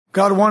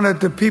God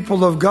wanted the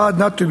people of God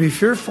not to be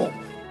fearful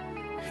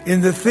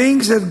in the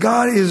things that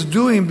God is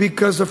doing,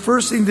 because the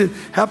first thing that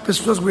happens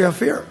to us, we have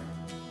fear.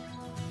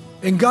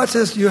 And God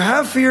says, you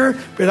have fear,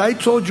 but I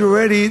told you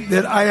already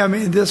that I am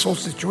in this whole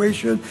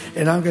situation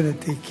and I'm going to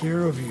take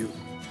care of you.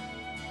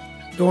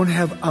 Don't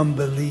have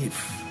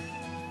unbelief,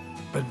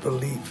 but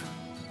believe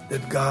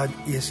that God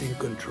is in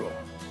control.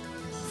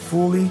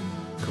 Fully,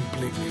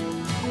 completely.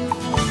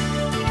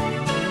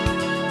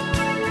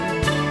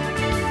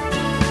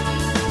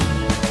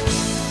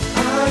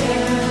 I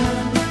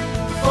am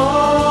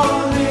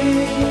falling.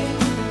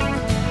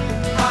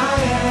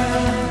 I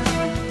am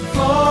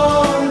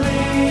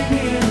falling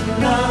in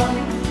love.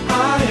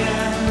 I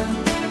am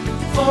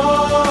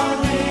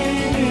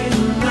falling in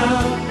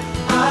love.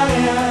 I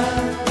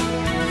am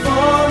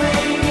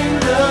falling in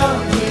love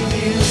with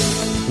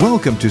you.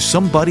 Welcome to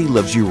Somebody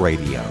Loves You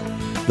Radio,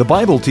 the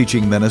Bible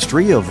teaching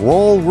ministry of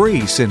Raul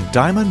Ries in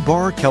Diamond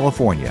Bar,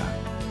 California.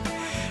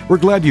 We're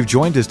glad you've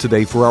joined us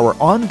today for our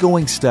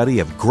ongoing study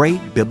of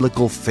great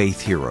biblical faith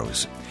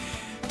heroes.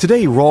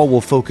 Today, Raul will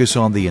focus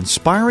on the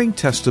inspiring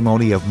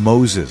testimony of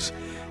Moses,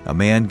 a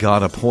man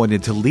God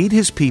appointed to lead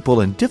his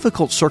people in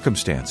difficult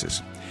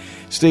circumstances.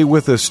 Stay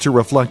with us to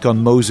reflect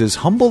on Moses'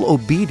 humble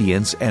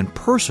obedience and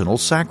personal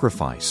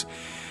sacrifice.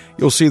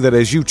 You'll see that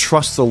as you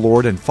trust the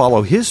Lord and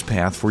follow His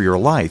path for your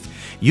life,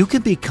 you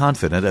can be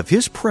confident of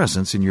His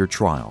presence in your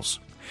trials.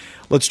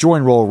 Let's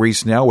join Raul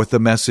Ries now with the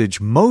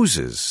message,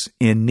 Moses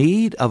in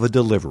Need of a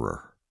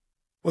Deliverer.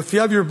 Well, if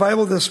you have your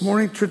Bible this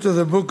morning, turn to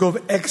the book of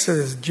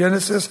Exodus.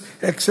 Genesis,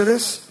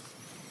 Exodus,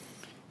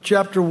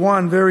 chapter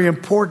 1, very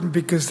important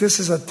because this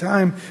is a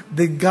time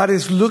that God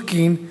is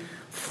looking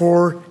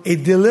for a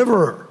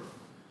deliverer.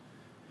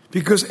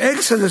 Because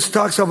Exodus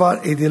talks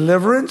about a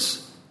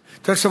deliverance,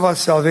 talks about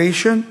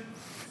salvation,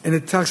 and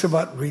it talks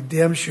about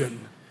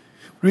redemption.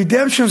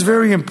 Redemption is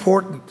very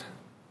important.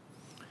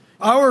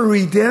 Our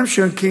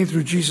redemption came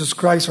through Jesus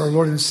Christ, our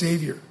Lord and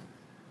Savior.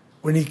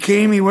 When He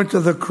came, He went to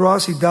the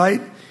cross, He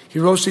died, He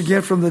rose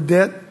again from the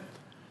dead.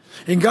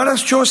 And God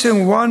has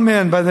chosen one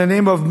man by the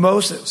name of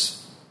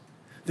Moses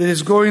that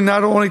is going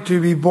not only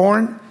to be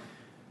born,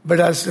 but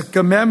as the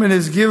commandment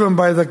is given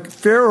by the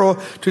Pharaoh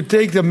to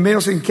take the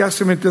males and cast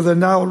them into the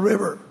Nile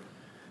River,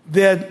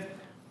 that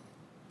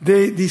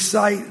they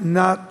decide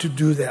not to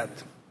do that.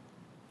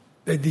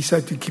 They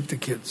decide to keep the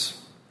kids.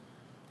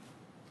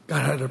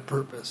 God had a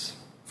purpose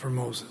for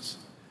Moses.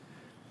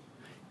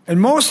 And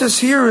Moses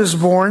here is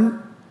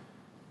born.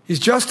 He's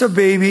just a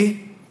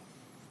baby.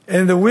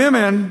 And the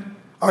women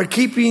are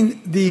keeping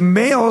the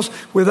males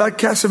without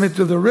casting them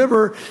into the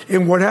river.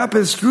 And what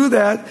happens through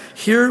that,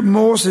 here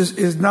Moses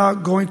is now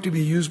going to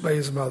be used by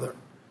his mother.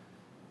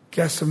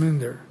 Cast him in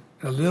there,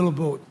 in a little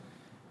boat.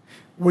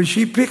 When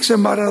she picks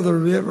him out of the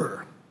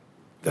river,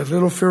 that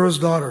little Pharaoh's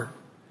daughter,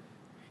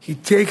 he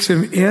takes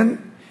him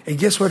in. And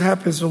guess what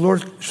happens? The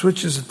Lord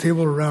switches the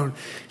table around.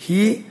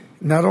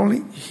 Not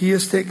only he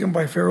is taken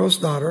by Pharaoh's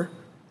daughter,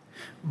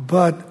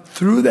 but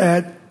through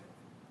that,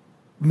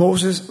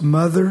 Moses'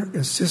 mother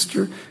and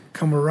sister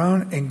come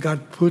around and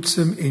God puts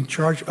him in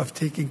charge of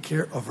taking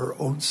care of her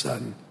own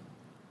son.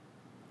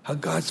 How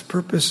God's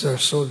purposes are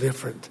so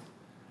different.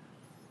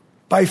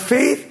 By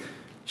faith,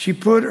 she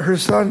put her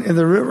son in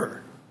the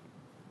river.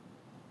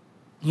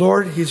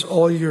 Lord, he's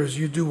all yours.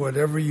 You do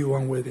whatever you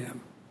want with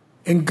him.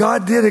 And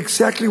God did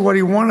exactly what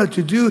He wanted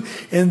to do,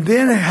 and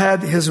then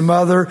had his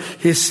mother,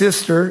 his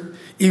sister,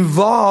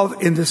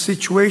 involved in the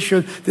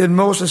situation that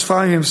Moses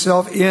found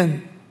himself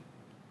in.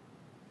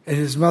 And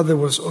his mother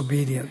was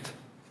obedient.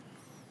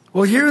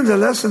 Well, here in the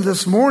lesson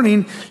this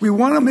morning, we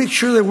want to make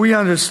sure that we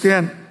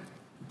understand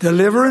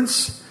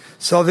deliverance,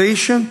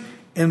 salvation,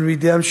 and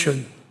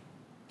redemption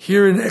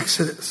here in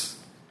Exodus.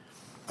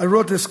 I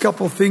wrote this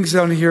couple things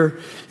down here.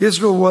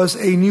 Israel was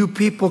a new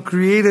people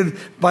created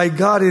by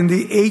God in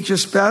the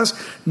ages past,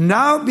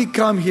 now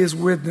become His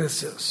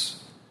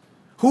witnesses.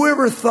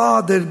 Whoever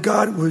thought that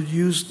God would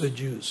use the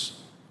Jews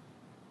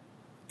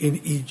in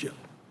Egypt?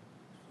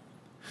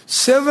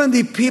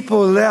 70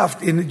 people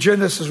left in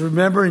Genesis,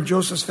 remember, in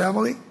Joseph's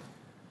family?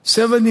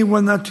 70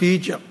 went out to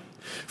Egypt.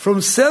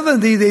 From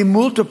 70, they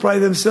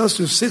multiplied themselves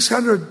to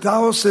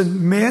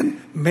 600,000 men,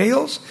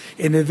 males,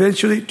 and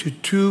eventually to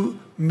 2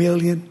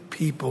 million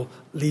people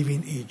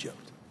leaving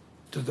Egypt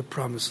to the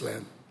promised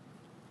land.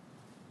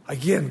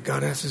 Again,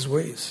 God has His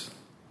ways.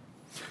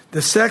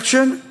 The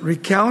section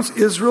recounts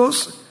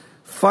Israel's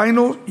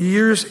final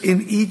years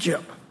in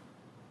Egypt,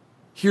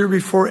 here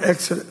before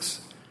Exodus.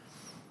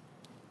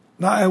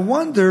 Now, I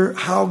wonder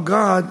how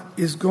God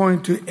is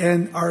going to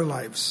end our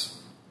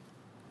lives.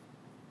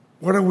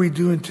 What are we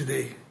doing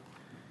today?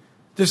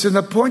 There's an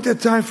appointed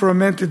time for a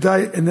man to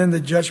die, and then the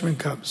judgment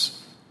comes.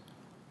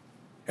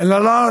 And a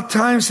lot of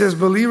times as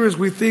believers,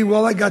 we think,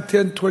 well, I got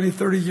 10, 20,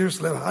 30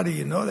 years left. How do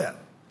you know that?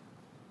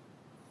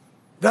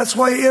 That's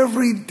why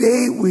every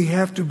day we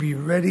have to be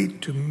ready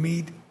to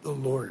meet the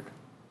Lord.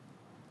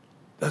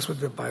 That's what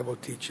the Bible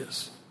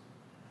teaches.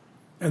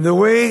 And the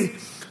way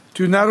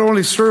to not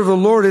only serve the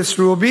Lord is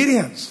through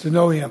obedience, to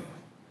know Him.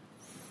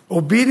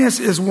 Obedience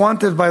is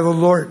wanted by the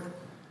Lord.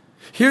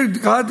 Here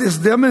God is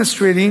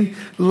demonstrating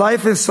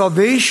life and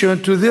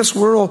salvation to this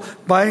world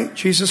by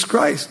Jesus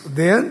Christ.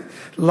 Then,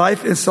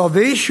 life and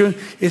salvation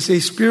is a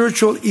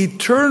spiritual,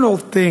 eternal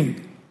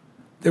thing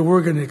that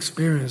we're going to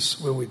experience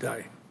when we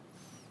die.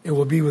 It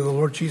will be with the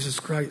Lord Jesus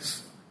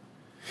Christ.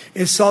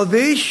 And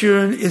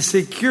salvation is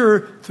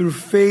secure through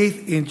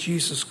faith in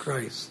Jesus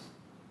Christ.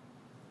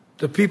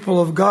 The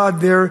people of God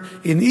there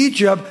in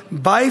Egypt,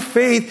 by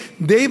faith,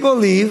 they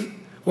believed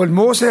what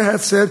Moses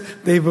had said.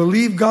 They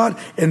believed God,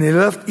 and they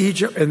left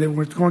Egypt, and they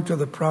were going to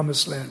the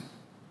promised land.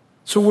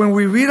 So when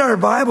we read our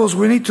Bibles,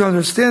 we need to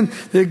understand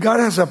that God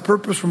has a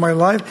purpose for my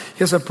life. He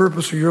has a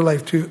purpose for your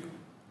life too.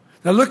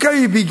 Now look how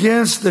he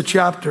begins the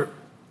chapter.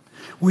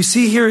 We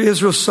see here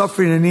Israel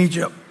suffering in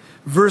Egypt.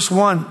 Verse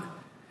 1.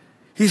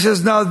 He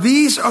says, now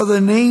these are the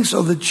names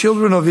of the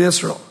children of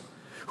Israel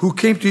who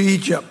came to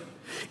Egypt.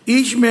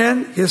 Each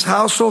man, his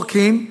household,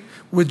 came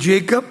with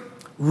Jacob,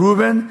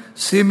 Reuben,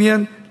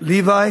 Simeon,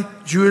 Levi,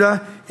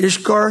 Judah,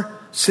 Issachar,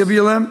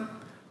 Zebulun,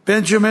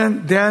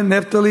 Benjamin, Dan,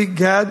 Naphtali,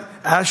 Gad,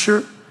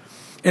 Asher.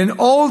 And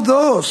all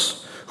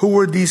those who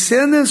were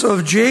descendants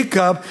of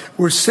Jacob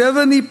were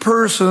 70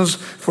 persons,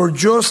 for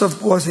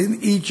Joseph was in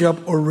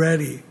Egypt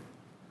already.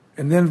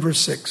 And then verse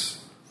 6.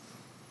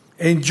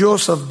 And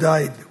Joseph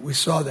died. We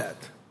saw that.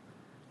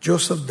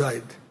 Joseph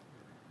died.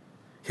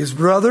 His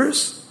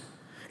brothers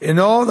and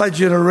all that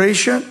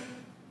generation.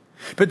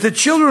 But the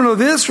children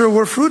of Israel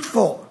were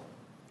fruitful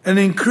and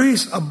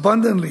increased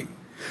abundantly,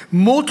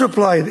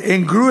 multiplied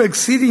and grew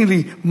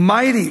exceedingly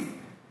mighty.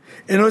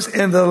 And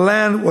the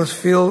land was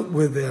filled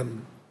with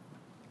them.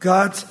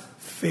 God's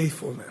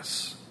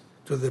faithfulness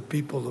to the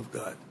people of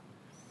God.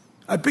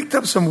 I picked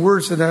up some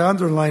words and I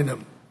underlined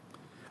them.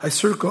 I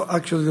circled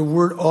actually the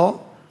word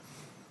all.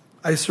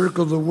 I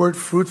circled the word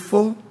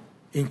fruitful,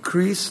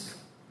 increased,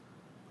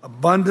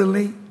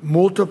 abundantly,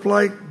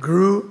 multiplied,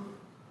 grew,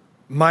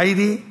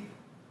 mighty,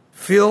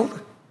 filled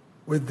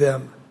with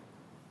them.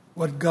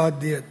 What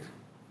God did,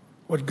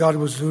 what God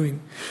was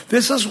doing.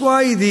 This is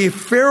why the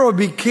Pharaoh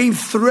became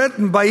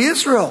threatened by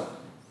Israel.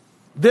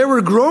 They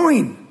were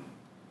growing.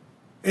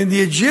 And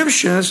the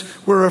Egyptians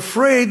were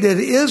afraid that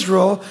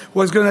Israel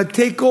was going to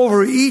take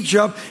over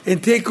Egypt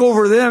and take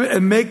over them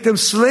and make them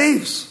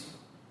slaves.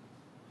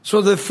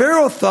 So the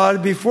Pharaoh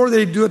thought, before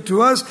they do it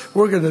to us,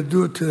 we're going to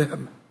do it to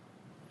them.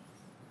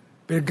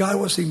 But God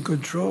was in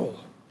control.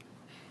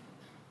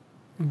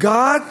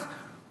 God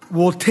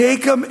will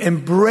take them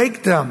and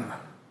break them.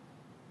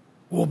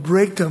 Will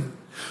break them.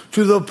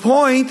 To the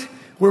point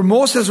where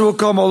Moses will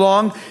come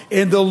along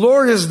and the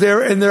Lord is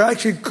there and they're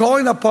actually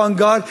calling upon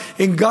God.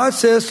 And God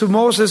says to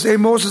Moses, hey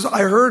Moses,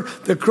 I heard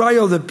the cry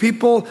of the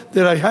people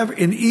that I have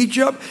in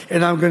Egypt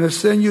and I'm going to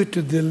send you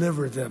to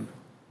deliver them.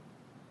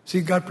 See,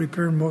 God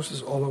prepared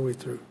Moses all the way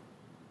through.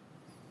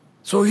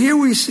 So here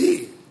we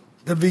see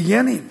the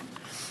beginning.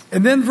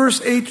 And then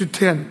verse 8 to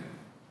 10.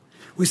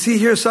 We see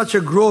here such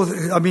a growth,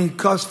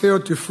 caused Pharaoh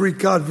to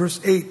freak out. Verse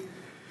 8.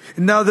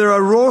 And now there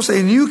arose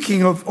a new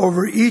king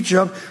over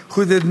Egypt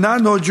who did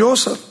not know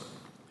Joseph.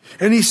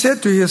 And he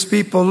said to his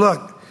people,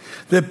 look,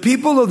 the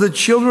people of the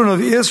children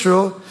of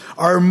Israel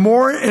are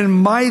more and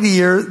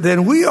mightier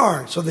than we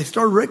are. So they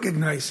start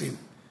recognizing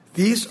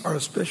these are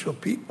special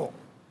people.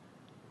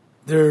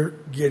 They're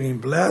getting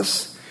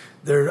blessed.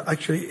 They're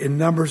actually in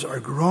numbers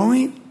are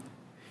growing.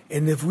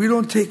 And if we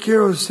don't take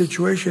care of the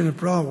situation and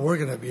problem, we're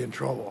going to be in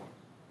trouble.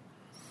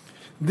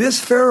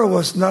 This Pharaoh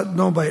was not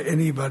known by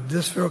anybody.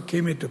 This Pharaoh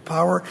came into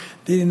power.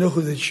 They didn't know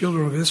who the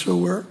children of Israel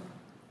were.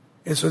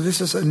 And so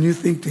this is a new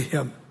thing to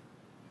him.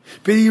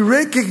 But he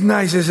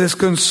recognizes his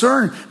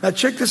concern. Now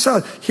check this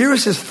out. Here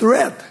is his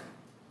threat.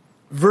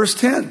 Verse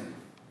 10.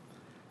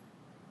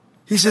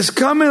 He says,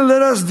 come and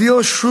let us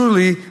deal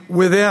shrewdly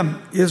with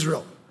them,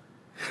 Israel.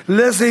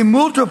 Lest they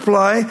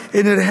multiply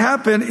and it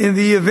happen in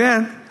the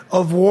event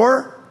of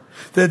war,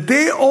 that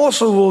they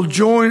also will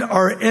join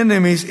our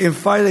enemies and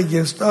fight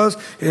against us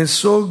and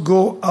so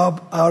go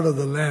up out of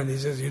the land. He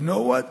says, you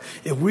know what?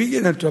 If we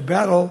get into a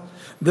battle,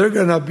 they're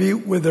going to be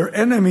with their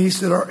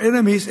enemies that are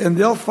enemies and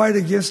they'll fight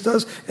against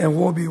us and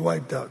we'll be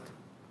wiped out.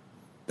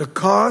 The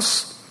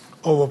cost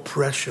of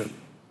oppression.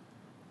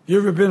 You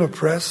ever been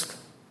oppressed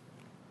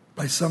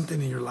by something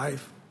in your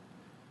life?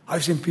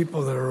 I've seen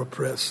people that are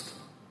oppressed.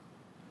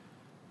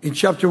 In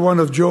chapter 1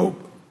 of Job,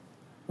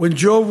 when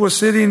Job was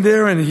sitting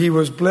there and he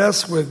was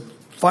blessed with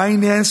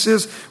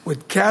finances,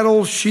 with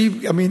cattle,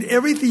 sheep,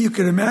 everything you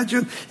can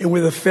imagine, and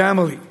with a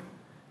family.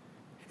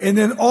 And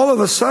then all of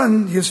a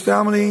sudden, his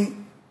family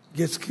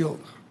gets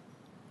killed.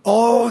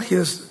 All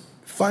his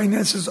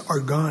finances are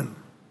gone.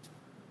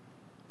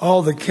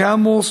 All the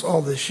camels,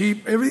 all the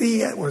sheep, everything he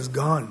had was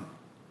gone.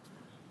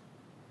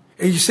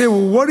 And you say,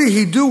 well, what did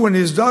he do when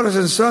his daughters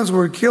and sons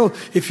were killed?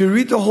 If you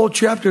read the whole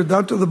chapter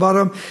down to the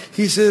bottom,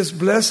 he says,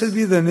 blessed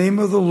be the name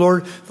of the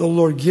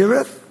Lord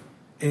giveth,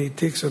 and he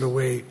takes it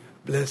away.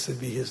 Blessed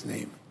be his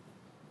name.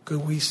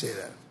 Could we say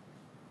that?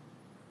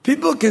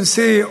 People can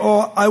say,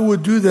 oh, I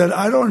would do that.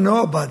 I don't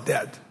know about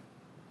that.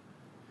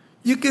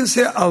 You can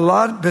say a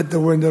lot, but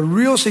when the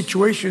real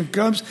situation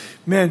comes,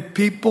 man,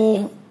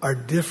 people are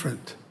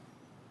different.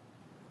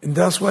 And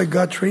that's why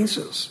God trains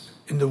us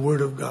in the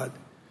Word of God.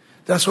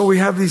 That's why we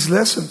have these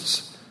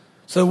lessons.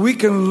 So we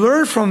can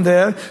learn from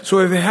that. So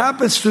if it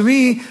happens to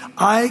me,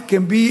 I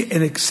can be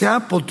an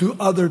example to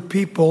other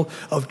people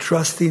of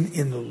trusting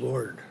in the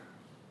Lord.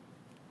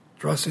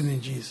 Trusting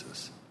in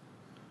Jesus.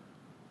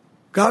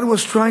 God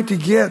was trying to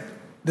get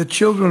the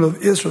children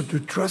of Israel to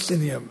trust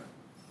in Him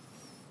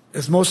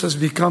as Moses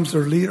becomes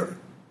their leader.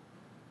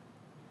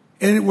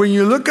 And when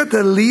you look at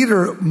the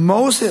leader,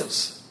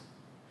 Moses,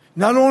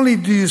 not only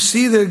do you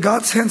see that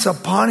God's hands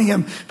upon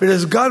him, but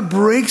as God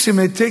breaks him,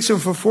 it takes him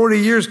for 40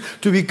 years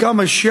to become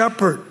a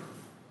shepherd.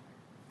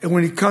 And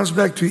when he comes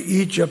back to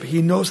Egypt,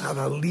 he knows how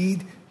to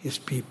lead his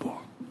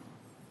people.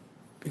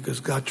 Because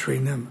God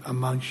trained him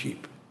among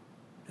sheep,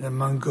 and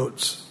among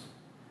goats,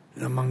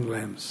 and among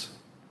lambs.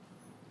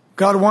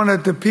 God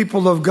wanted the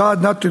people of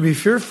God not to be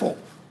fearful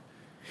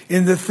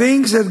in the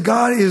things that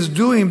God is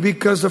doing,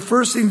 because the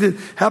first thing that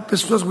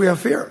happens to us, we have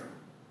fear.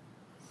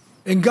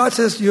 And God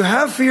says, you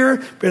have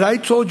fear, but I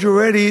told you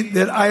already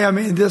that I am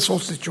in this whole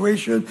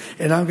situation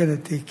and I'm going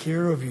to take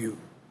care of you.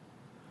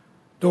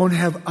 Don't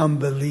have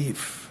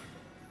unbelief,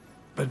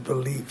 but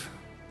believe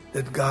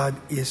that God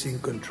is in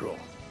control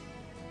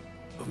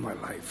of my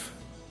life.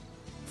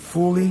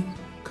 Fully,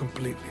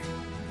 completely.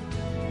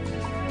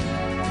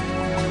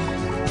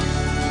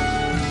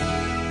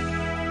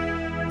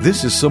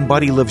 This is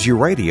Somebody Loves You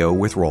Radio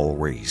with Raul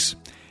Ries.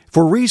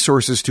 For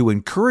resources to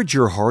encourage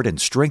your heart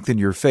and strengthen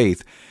your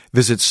faith,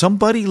 visit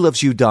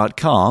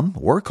somebodylovesyou.com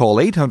or call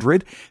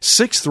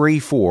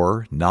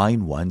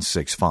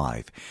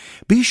 800-634-9165.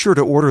 Be sure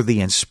to order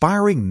the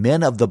Inspiring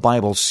Men of the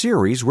Bible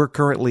series we're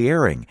currently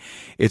airing.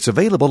 It's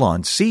available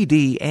on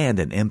CD and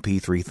an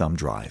MP3 thumb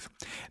drive.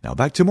 Now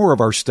back to more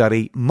of our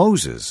study,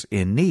 Moses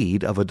in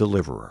Need of a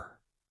Deliverer.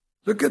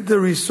 Look at the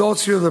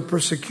results here of the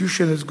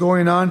persecution that's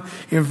going on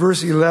in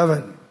verse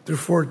 11 through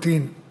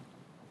 14.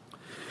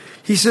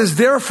 He says,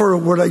 therefore,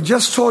 what I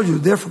just told you,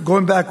 therefore,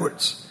 going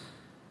backwards,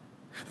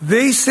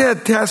 they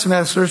set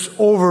taskmasters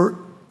over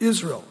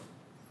Israel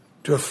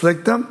to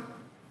afflict them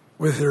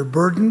with their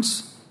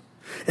burdens.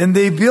 And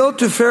they built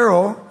to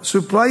Pharaoh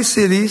supply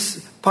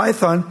cities,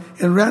 Pithom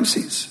and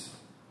Ramses.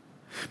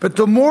 But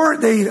the more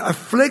they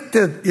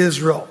afflicted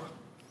Israel,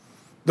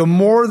 the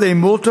more they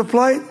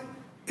multiplied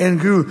and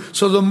grew.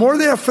 So the more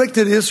they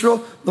afflicted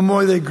Israel, the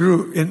more they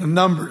grew in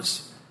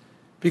numbers.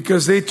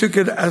 Because they took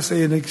it as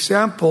an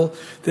example.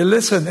 They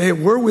listen, hey,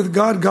 we're with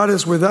God. God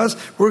is with us.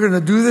 We're going to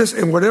do this.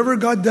 And whatever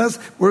God does,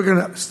 we're going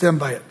to stand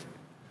by it.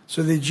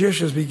 So the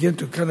Egyptians begin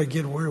to kind of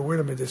get worried. Wait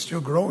a minute, they're still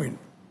growing.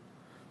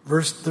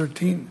 Verse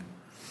 13.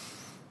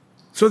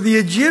 So the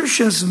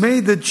Egyptians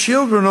made the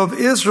children of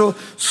Israel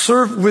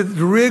serve with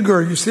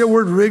rigor. You see the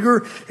word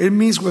rigor? It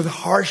means with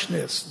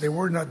harshness. They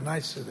were not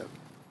nice to them.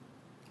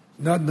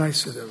 Not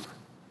nice to them.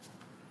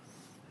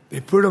 They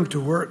put them to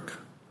work.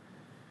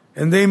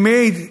 And they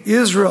made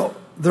Israel,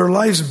 their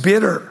lives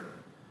bitter,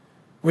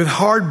 with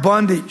hard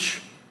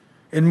bondage,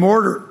 and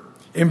mortar,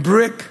 and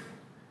brick,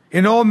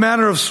 and all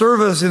manner of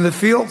service in the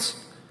fields.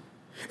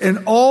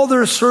 And all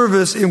their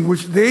service in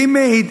which they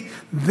made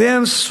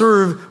them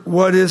serve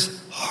what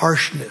is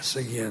harshness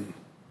again.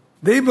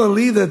 They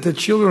believed that the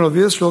children of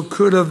Israel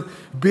could have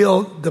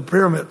built the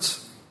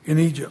pyramids in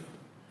Egypt.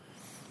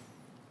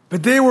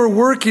 But they were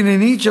working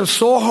in Egypt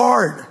so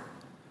hard.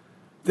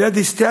 They had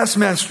these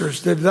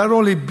taskmasters that not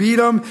only beat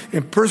them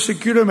and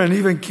persecute them and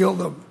even kill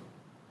them.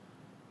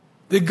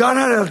 That God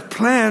had a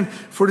plan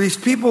for these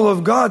people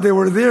of God. They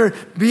were there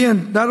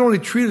being not only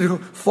treated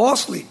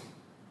falsely,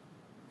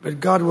 but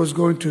God was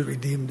going to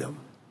redeem them.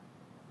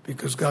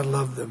 Because God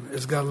loved them.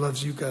 As God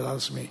loves you, God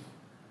loves me.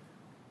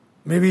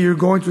 Maybe you're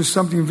going through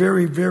something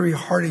very, very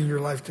hard in your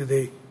life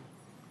today.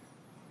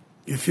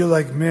 You feel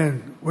like,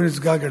 man, when is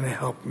God going to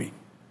help me?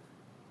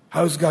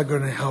 How is God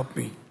going to help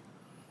me?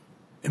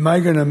 Am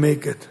I going to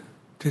make it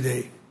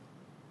today?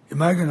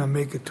 Am I going to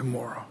make it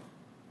tomorrow?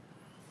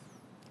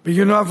 But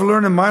you know, I've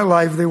learned in my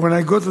life that when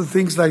I go through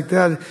things like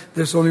that,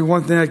 there's only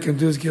one thing I can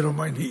do is get on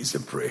my knees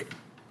and pray.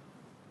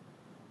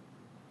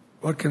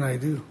 What can I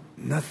do?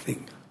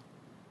 Nothing.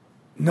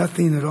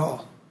 Nothing at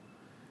all.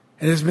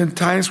 And there's been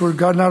times where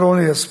God not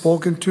only has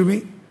spoken to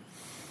me,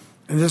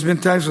 and there's been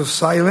times of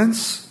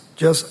silence,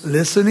 just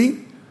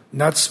listening,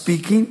 not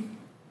speaking.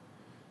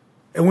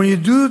 And when you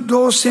do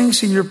those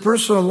things in your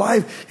personal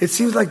life, it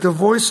seems like the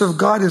voice of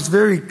God is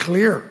very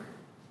clear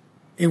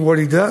in what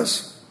He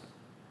does.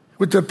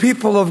 With the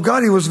people of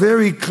God, He was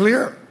very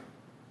clear.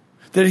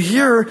 That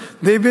here,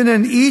 they've been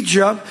in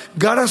Egypt.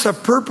 God has a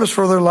purpose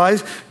for their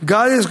lives.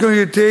 God is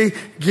going to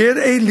get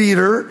a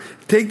leader,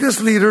 take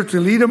this leader to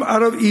lead them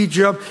out of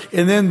Egypt.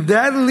 And then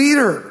that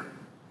leader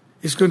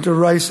is going to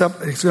rise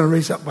up. He's going to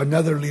raise up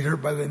another leader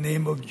by the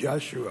name of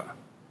Joshua.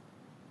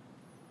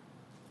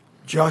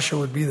 Joshua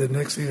would be the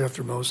next leader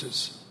after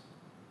Moses.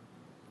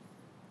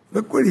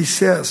 Look what he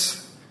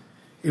says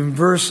in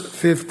verse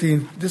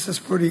 15. This is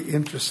pretty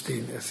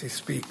interesting as he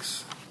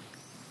speaks.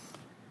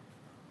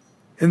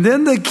 And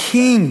then the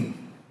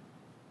king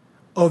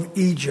of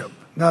Egypt.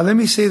 Now let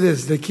me say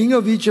this. The king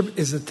of Egypt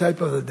is a type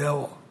of the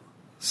devil,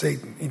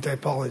 Satan, in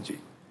typology.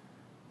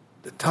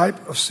 the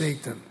type of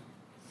Satan.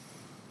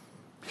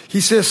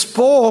 He says,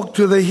 spoke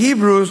to the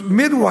Hebrews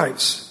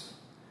midwives,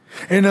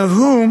 and of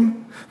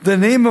whom the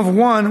name of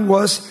one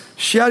was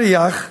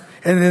Shadiach,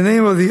 and the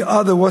name of the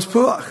other was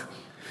Puach.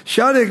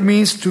 Shadiach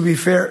means to be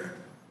fair.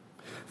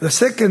 The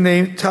second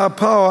name,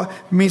 Tapua,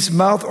 means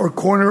mouth or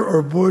corner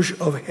or bush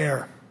of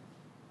hair.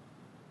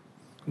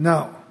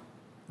 Now,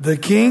 the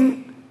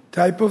king,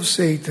 type of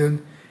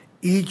Satan,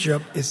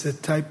 Egypt is the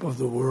type of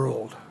the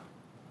world.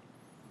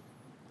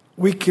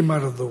 We came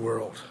out of the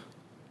world.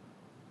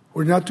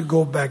 We're not to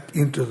go back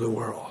into the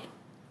world.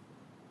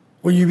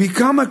 When you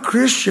become a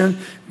Christian,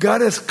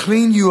 God has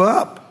cleaned you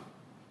up.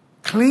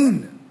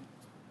 Clean.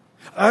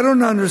 I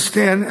don't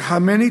understand how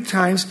many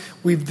times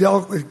we've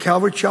dealt with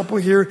Calvary Chapel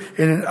here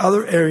and in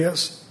other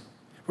areas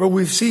where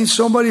we've seen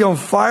somebody on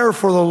fire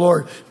for the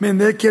Lord. Man,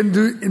 they can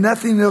do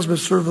nothing else but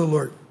serve the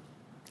Lord.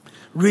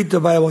 Read the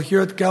Bible here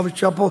at Calvary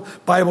Chapel,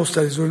 Bible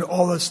studies, doing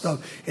all that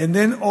stuff. And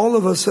then all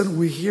of a sudden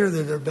we hear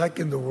that they're back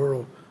in the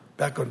world,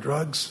 back on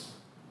drugs,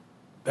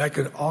 back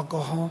in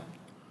alcohol,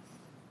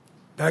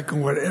 back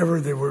in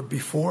whatever they were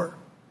before.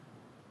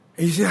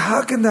 And you say,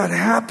 how can that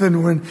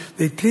happen when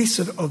they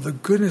tasted of the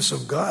goodness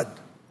of God?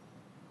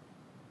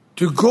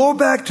 To go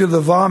back to the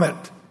vomit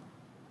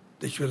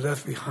that you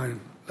left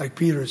behind, like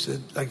Peter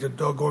said, like the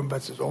dog going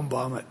back to his own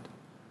vomit.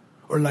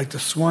 Or like the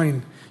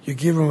swine, you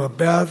give him a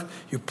bath,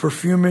 you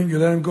perfume him, you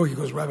let him go, he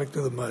goes right back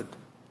to the mud.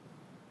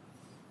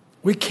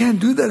 We can't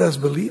do that as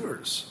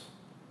believers.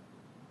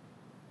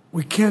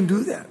 We can't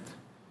do that.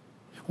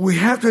 We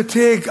have to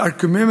take our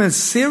commitment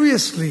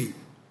seriously.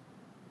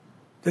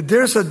 That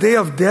there's a day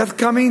of death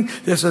coming,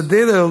 there's a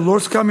day that the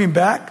Lord's coming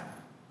back,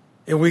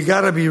 and we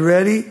got to be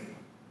ready.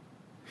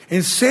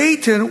 And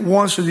Satan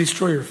wants to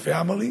destroy your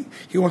family,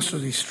 he wants to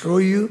destroy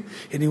you,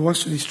 and he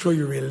wants to destroy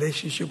your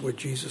relationship with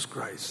Jesus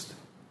Christ.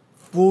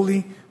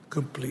 Fully,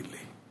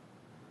 completely.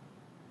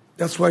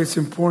 That's why it's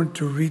important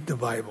to read the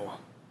Bible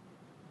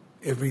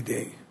every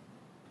day.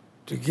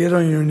 To get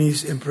on your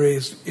knees and pray.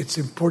 It's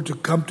important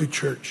to come to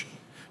church,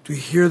 to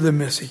hear the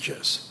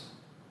messages,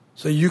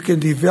 so you can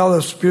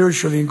develop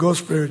spiritually and go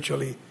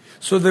spiritually.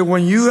 So that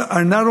when you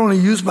are not only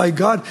used by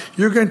God,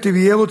 you're going to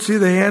be able to see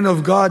the hand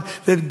of God,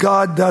 that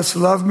God does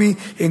love me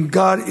and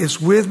God is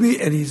with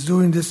me and He's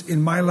doing this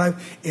in my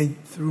life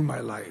and through my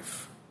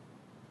life.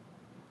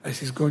 As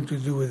He's going to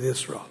do with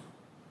Israel.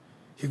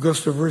 He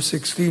goes to verse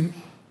 16.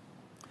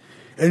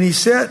 And he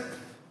said,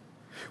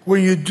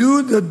 when you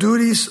do the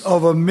duties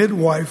of a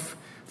midwife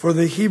for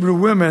the Hebrew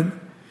women,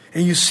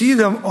 and you see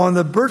them on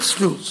the birth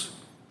stools,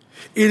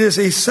 it is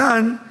a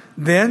son,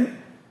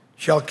 then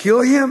shall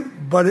kill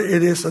him, but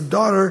it is a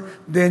daughter,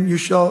 then you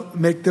shall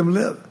make them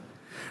live.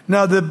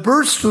 Now the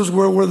birth stools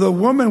were where the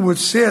woman would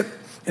sit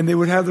and they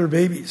would have their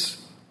babies.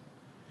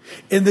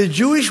 And the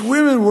Jewish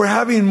women were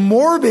having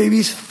more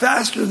babies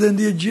faster than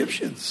the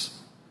Egyptians.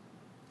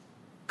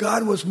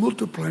 God was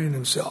multiplying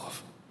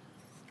Himself.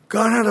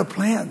 God had a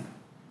plan.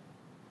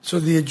 So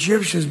the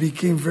Egyptians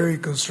became very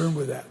concerned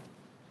with that.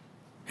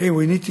 Hey,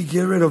 we need to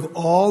get rid of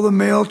all the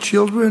male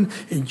children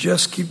and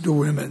just keep the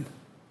women.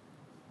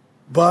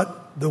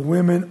 But the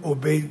women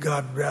obeyed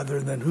God rather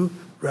than who?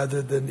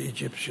 Rather than the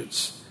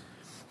Egyptians.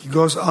 He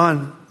goes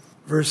on,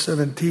 verse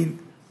 17.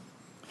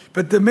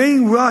 But the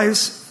main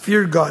wives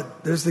feared God.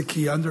 There's the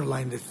key,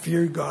 underlined it.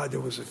 Feared God. There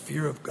was a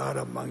fear of God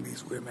among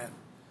these women.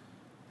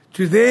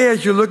 Today,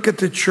 as you look at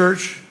the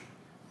church,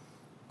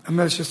 I'm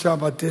not just talking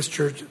about this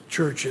church,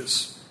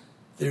 churches.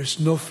 There's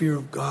no fear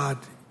of God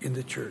in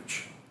the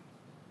church.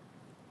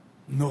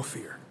 No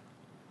fear.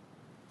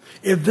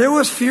 If there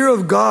was fear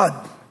of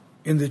God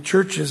in the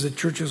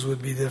churches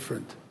would be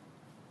different.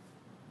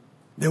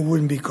 They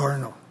wouldn't be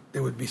carnal. They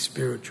would be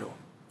spiritual.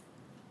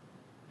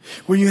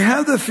 When you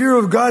have the fear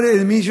of God,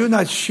 it means you're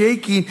not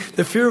shaking.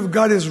 The fear of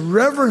God is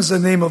reverence the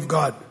name of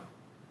God.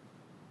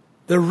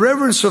 The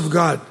reverence of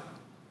God.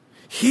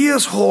 He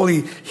is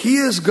holy. He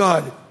is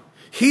God.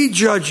 He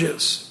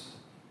judges.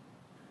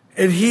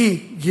 And He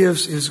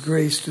gives His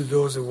grace to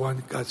those that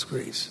want God's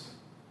grace,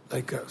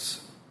 like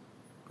us.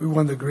 We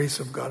want the grace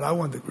of God. I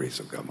want the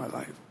grace of God in my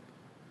life.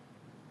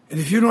 And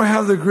if you don't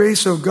have the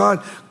grace of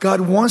God,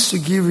 God wants to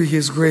give you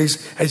His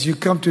grace as you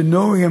come to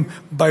know Him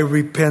by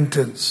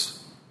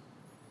repentance.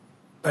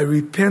 By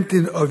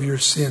repenting of your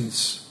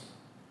sins.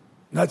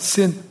 Not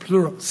sin,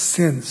 plural,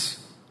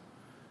 sins.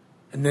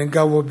 And then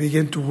God will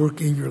begin to work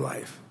in your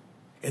life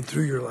and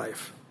through your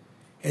life.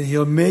 And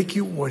He'll make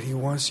you what He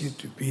wants you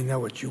to be, not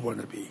what you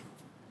want to be.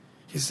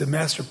 He's the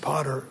master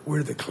potter.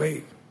 We're the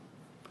clay.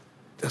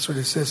 That's what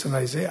it says in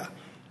Isaiah.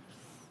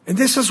 And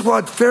this is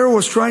what Pharaoh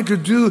was trying to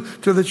do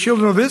to the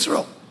children of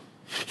Israel.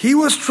 He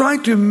was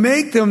trying to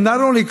make them not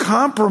only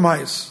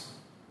compromise,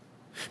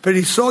 but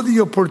he saw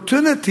the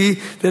opportunity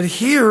that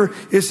here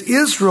is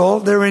Israel,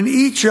 they're in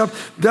Egypt,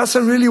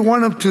 doesn't really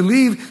want them to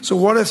leave. So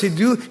what does he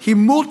do? He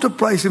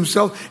multiplies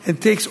himself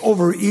and takes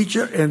over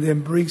Egypt and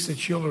then brings the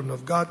children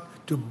of God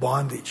to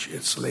bondage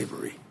and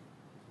slavery.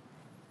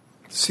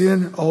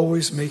 Sin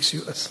always makes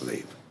you a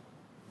slave.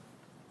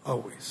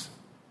 Always.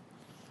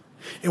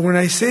 And when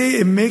I say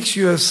it makes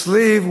you a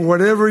slave,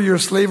 whatever your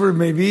slavery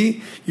may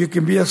be, you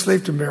can be a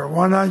slave to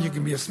marijuana, you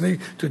can be a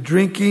slave to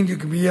drinking, you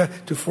can be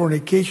to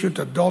fornication,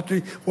 to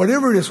adultery,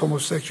 whatever it is,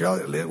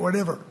 homosexuality,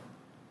 whatever.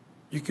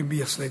 You can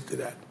be a slave to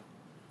that.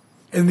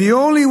 And the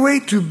only way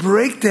to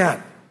break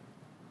that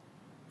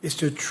is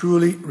to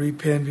truly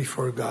repent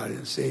before God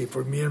and say,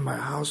 for me and my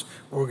house,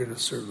 we're going to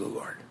serve the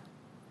Lord.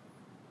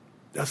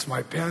 That's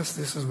my past,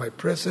 this is my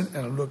present,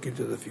 and I'm looking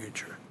to the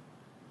future.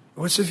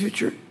 What's the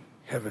future?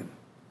 Heaven.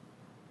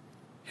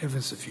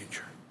 Heaven's the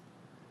future.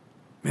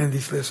 Man,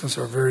 these lessons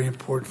are very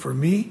important for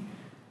me,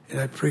 and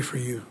I pray for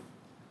you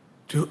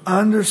to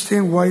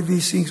understand why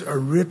these things are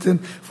written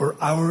for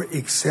our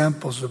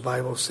examples, the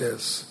Bible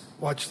says.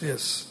 Watch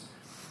this.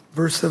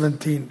 Verse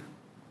 17.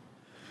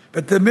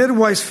 But the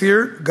midwives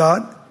feared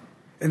God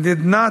and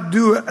did not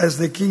do as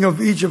the king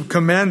of Egypt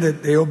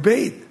commanded. They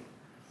obeyed,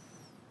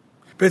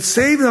 but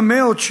saved the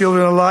male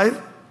children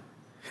alive.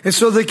 And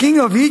so the king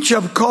of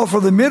Egypt called for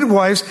the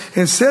midwives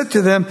and said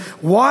to them,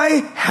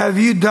 why have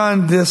you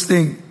done this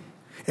thing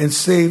and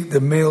saved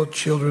the male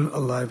children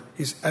alive?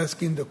 He's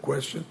asking the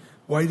question,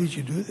 why did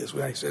you do this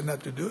when I said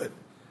not to do it?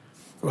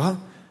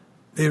 Well,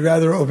 they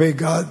rather obey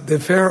God than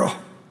Pharaoh.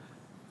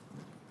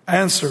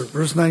 Answer,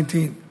 verse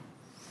 19.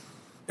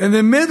 And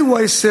the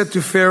midwives said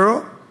to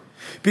Pharaoh,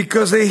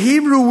 because the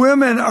Hebrew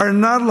women are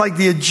not like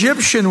the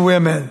Egyptian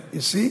women. You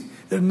see,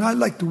 they're not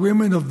like the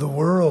women of the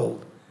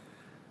world.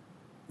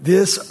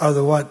 These are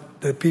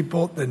the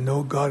people that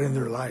know God in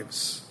their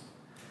lives.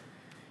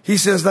 He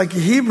says, like the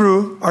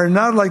Hebrew are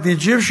not like the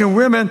Egyptian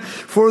women,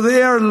 for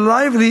they are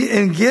lively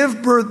and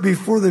give birth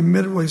before the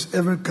midwives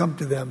ever come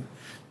to them.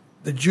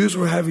 The Jews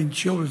were having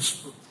children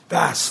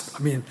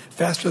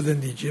faster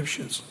than the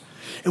Egyptians.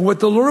 And what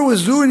the Lord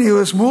was doing, He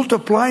was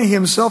multiplying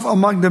Himself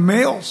among the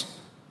males.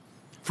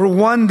 For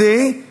one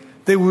day,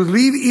 they would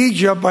leave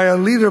Egypt by a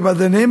leader by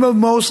the name of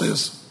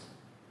Moses,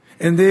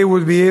 and they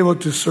would be able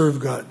to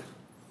serve God.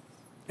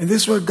 And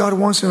this is what God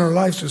wants in our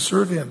lives, to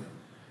serve Him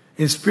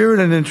in spirit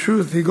and in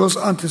truth. He goes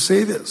on to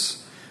say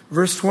this.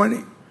 Verse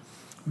 20.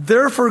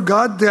 Therefore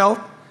God dealt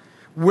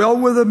well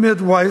with the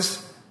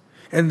midwives,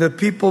 and the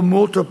people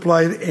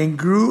multiplied and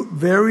grew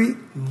very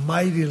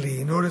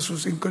mightily. Notice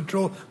who's in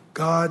control.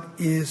 God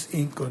is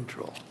in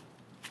control.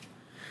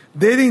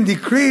 They didn't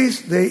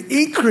decrease, they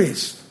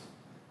increased.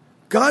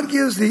 God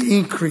gives the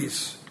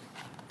increase.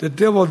 The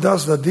devil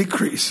does the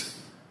decrease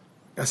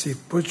as he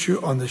puts you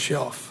on the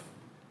shelf.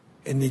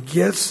 And he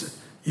gets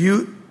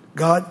you,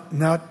 God,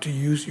 not to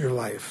use your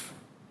life.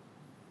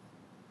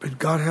 But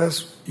God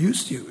has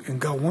used you, and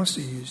God wants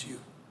to use you.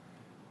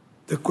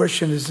 The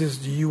question is this: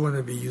 do you want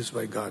to be used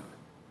by God?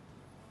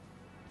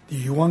 Do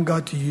you want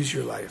God to use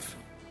your life?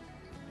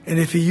 And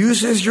if He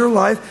uses your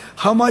life,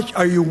 how much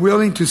are you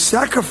willing to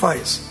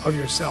sacrifice of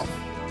yourself?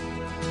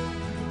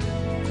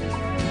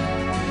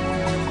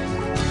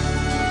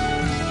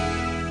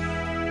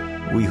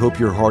 We hope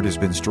your heart has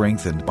been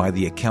strengthened by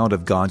the account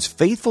of God's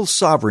faithful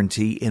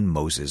sovereignty in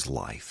Moses'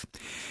 life.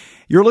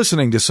 You're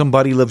listening to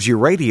Somebody Loves You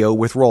Radio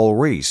with Raul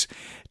Ries.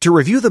 To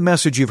review the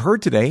message you've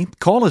heard today,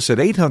 call us at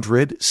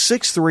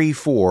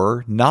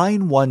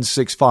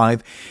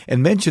 800-634-9165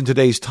 and mention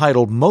today's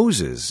title,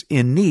 Moses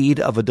in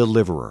Need of a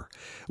Deliverer.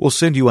 We'll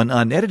send you an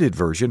unedited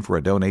version for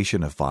a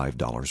donation of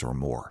 $5 or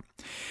more.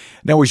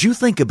 Now, as you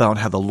think about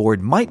how the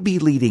Lord might be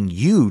leading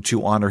you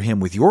to honor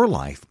Him with your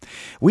life,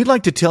 we'd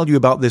like to tell you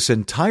about this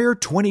entire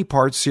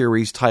 20-part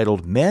series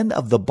titled Men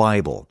of the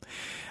Bible.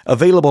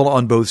 Available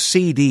on both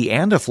CD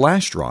and a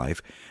flash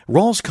drive,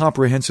 Raul's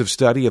comprehensive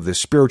study of the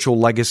spiritual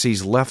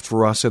legacies left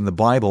for us in the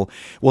Bible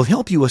will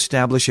help you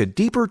establish a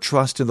deeper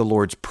trust in the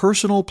Lord's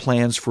personal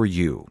plans for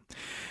you.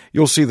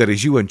 You'll see that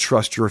as you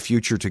entrust your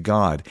future to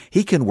God,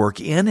 He can work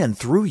in and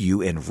through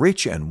you in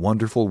rich and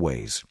wonderful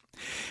ways.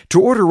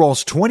 To order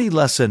Raul's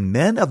 20-lesson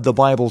Men of the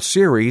Bible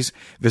series,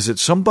 visit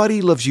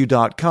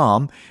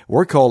SomebodyLovesYou.com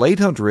or call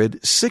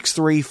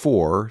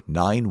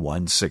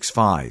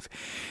 800-634-9165.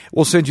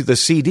 We'll send you the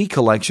CD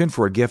collection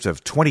for a gift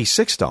of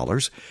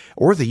 $26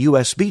 or the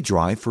USB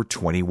drive for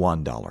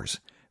 $21.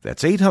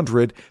 That's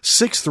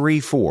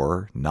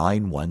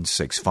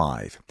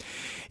 800-634-9165.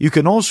 You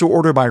can also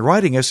order by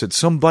writing us at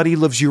Somebody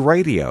Loves You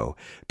Radio,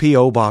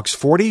 P.O. Box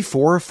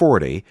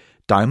 4440,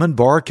 Diamond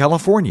Bar,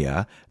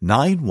 California,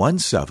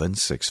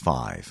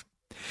 91765.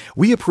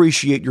 We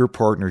appreciate your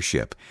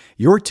partnership.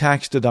 Your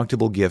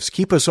tax-deductible gifts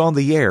keep us on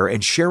the air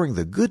and sharing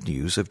the good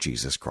news of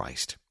Jesus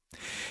Christ.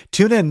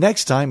 Tune in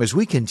next time as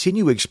we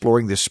continue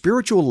exploring the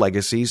spiritual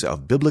legacies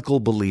of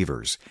biblical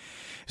believers.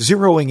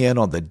 Zeroing in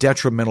on the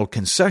detrimental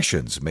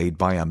concessions made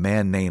by a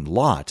man named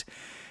Lot,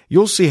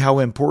 you'll see how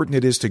important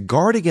it is to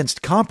guard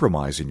against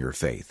compromise in your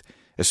faith,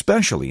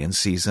 especially in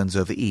seasons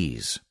of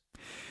ease.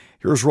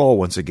 Here's Raul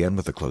once again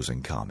with a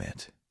closing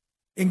comment.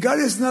 And God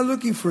is not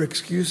looking for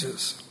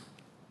excuses.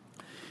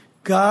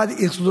 God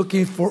is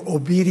looking for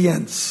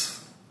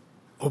obedience.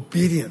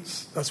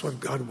 Obedience. That's what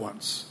God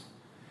wants.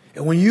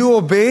 And when you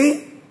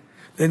obey,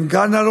 then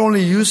God not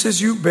only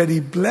uses you, but He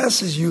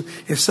blesses you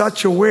in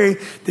such a way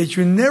that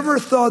you never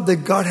thought that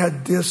God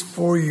had this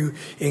for you,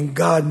 and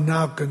God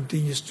now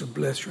continues to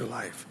bless your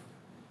life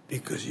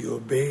because you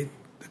obeyed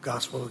the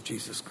gospel of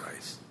Jesus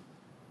Christ.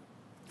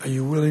 Are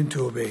you willing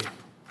to obey?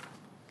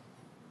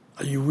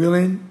 Are you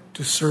willing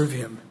to serve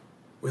Him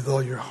with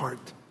all your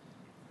heart?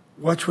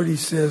 Watch what He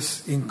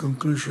says in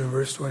conclusion,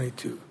 verse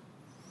 22.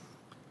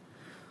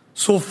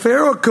 So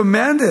Pharaoh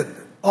commanded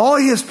all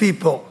his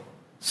people,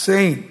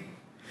 saying,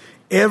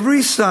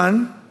 every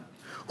son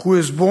who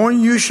is born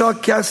you shall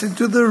cast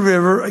into the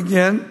river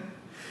again,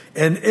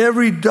 and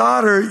every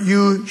daughter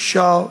you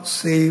shall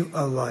save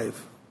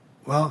alive.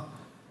 Well,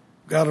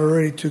 God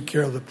already took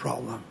care of the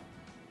problem.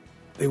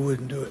 They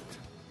wouldn't do it.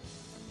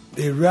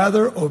 They'd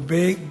rather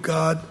obey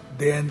God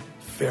than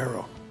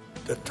Pharaoh,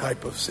 the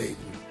type of Satan.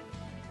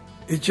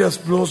 It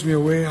just blows me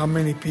away how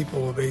many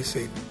people obey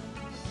Satan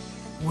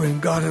when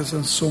God has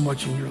done so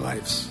much in your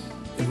lives,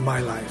 in my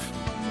life.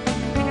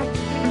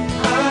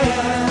 I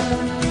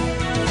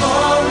am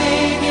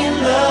falling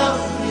in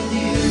love with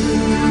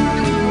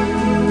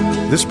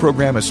you. This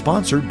program is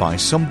sponsored by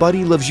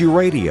Somebody Loves You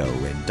Radio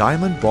in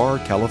Diamond Bar,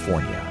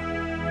 California.